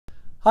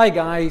Hi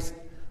guys,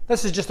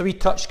 this is just a wee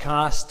touch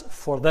cast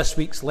for this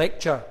week's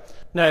lecture.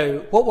 Now,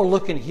 what we're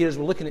looking here is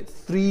we're looking at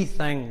three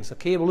things,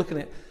 okay? We're looking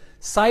at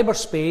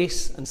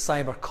cyberspace and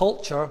cyber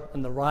culture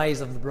and the rise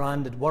of the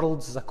branded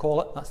worlds, as I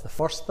call it. That's the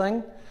first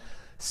thing.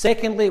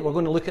 Secondly, we're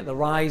going to look at the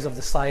rise of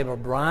the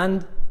cyber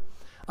brand.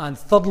 And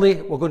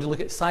thirdly, we're going to look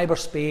at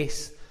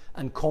cyberspace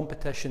and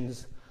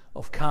competitions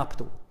of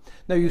capital.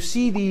 Now, you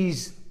see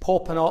these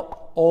popping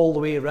up all the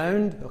way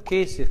around,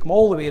 okay? So you come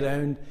all the way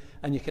around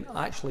and you can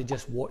actually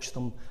just watch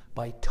them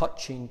by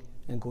touching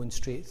and going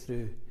straight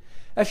through.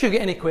 If you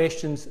get any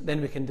questions,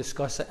 then we can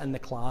discuss it in the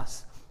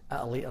class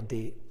at a later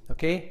date,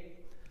 okay?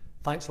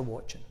 Thanks for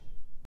watching.